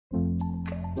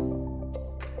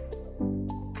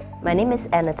My name is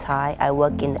Anna Tai. I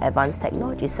work in the Advanced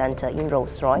Technology Center in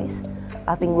Rolls-Royce.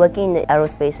 I've been working in the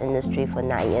aerospace industry for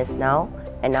 9 years now,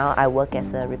 and now I work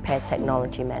as a repair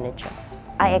technology manager.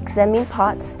 I examine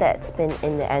parts that's been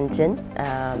in the engine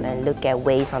and look at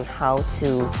ways on how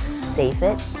to save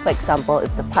it. For example,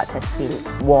 if the part has been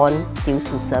worn due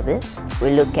to service, we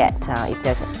look at if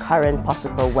there's a current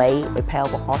possible way,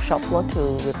 repairable hot shop floor to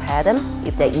repair them.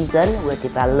 If there isn't, we'll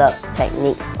develop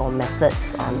techniques or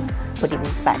methods on putting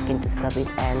it back into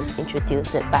service and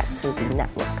introduce it back to the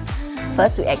network.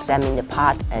 First, we examine the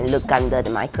part and look under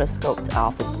the microscope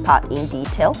of the part in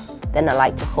detail. Then I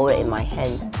like to hold it in my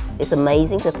hands. It's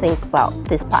amazing to think about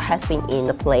this part has been in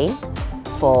the plane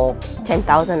for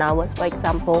 10,000 hours, for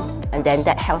example, and then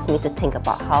that helps me to think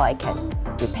about how I can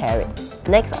repair it.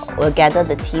 Next, we'll gather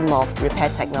the team of repair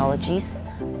technologies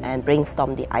and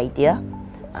brainstorm the idea.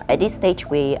 At this stage,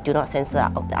 we do not censor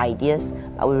out the ideas,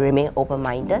 but we remain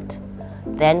open-minded.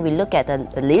 Then we look at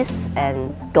the list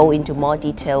and go into more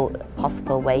detailed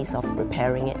possible ways of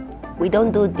repairing it. We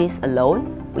don't do this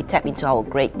alone. We tap into our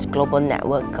great global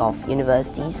network of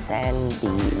universities and the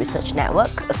research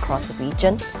network across the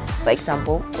region. For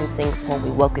example, in Singapore,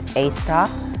 we work with A-Star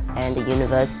and the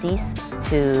universities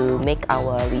to make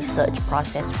our research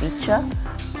process richer.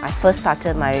 I first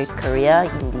started my career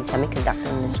in the semiconductor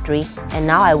industry, and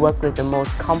now I work with the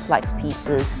most complex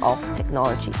pieces of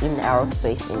technology in the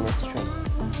aerospace industry.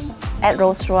 At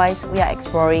Rolls-Royce, we are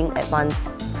exploring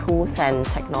advanced tools and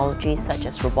technologies such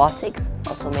as robotics,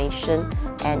 automation,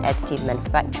 and additive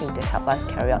manufacturing to help us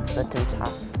carry out certain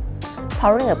tasks.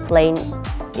 Powering a plane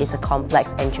is a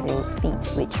complex engineering feat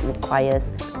which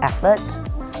requires effort,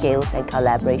 skills, and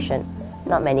collaboration.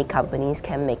 Not many companies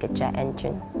can make a jet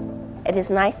engine. It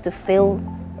is nice to feel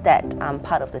that I'm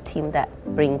part of the team that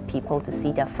bring people to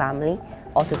see their family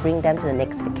or to bring them to the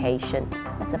next vacation.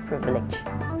 That's a privilege.